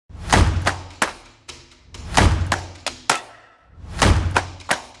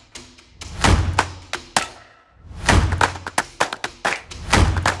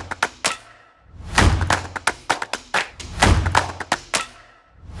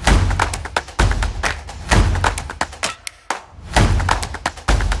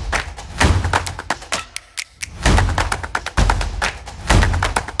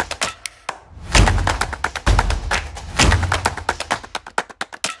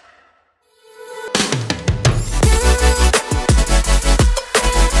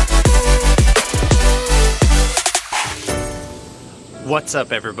What's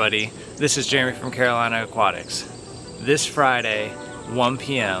up, everybody? This is Jeremy from Carolina Aquatics. This Friday, 1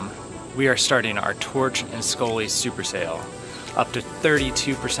 p.m., we are starting our Torch and Scoly Super Sale. Up to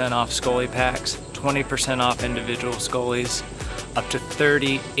 32% off Scoly packs, 20% off individual Scolies, up to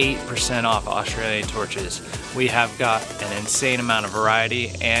 38% off Australian torches. We have got an insane amount of variety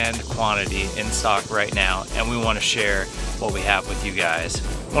and quantity in stock right now, and we want to share what we have with you guys.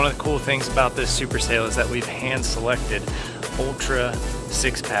 One of the cool things about this super sale is that we've hand selected Ultra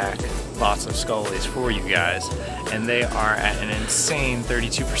 6-pack lots of Scolies for you guys, and they are at an insane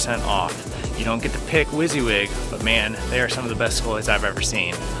 32% off. You don't get to pick WYSIWYG, but man, they are some of the best Scolies I've ever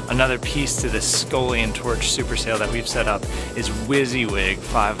seen. Another piece to this Scoly and Torch super sale that we've set up is WYSIWYG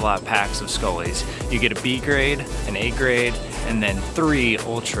 5-lot packs of Scolies. You get a B grade, an A grade, and then 3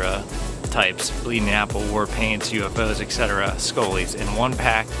 Ultra types, bleeding apple, war paints, UFOs, etc. Scolies in one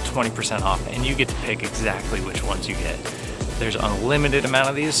pack, 20% off, and you get to pick exactly which ones you get. There's an unlimited amount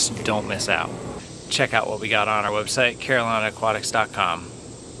of these, don't miss out. Check out what we got on our website, carolinaaquatics.com.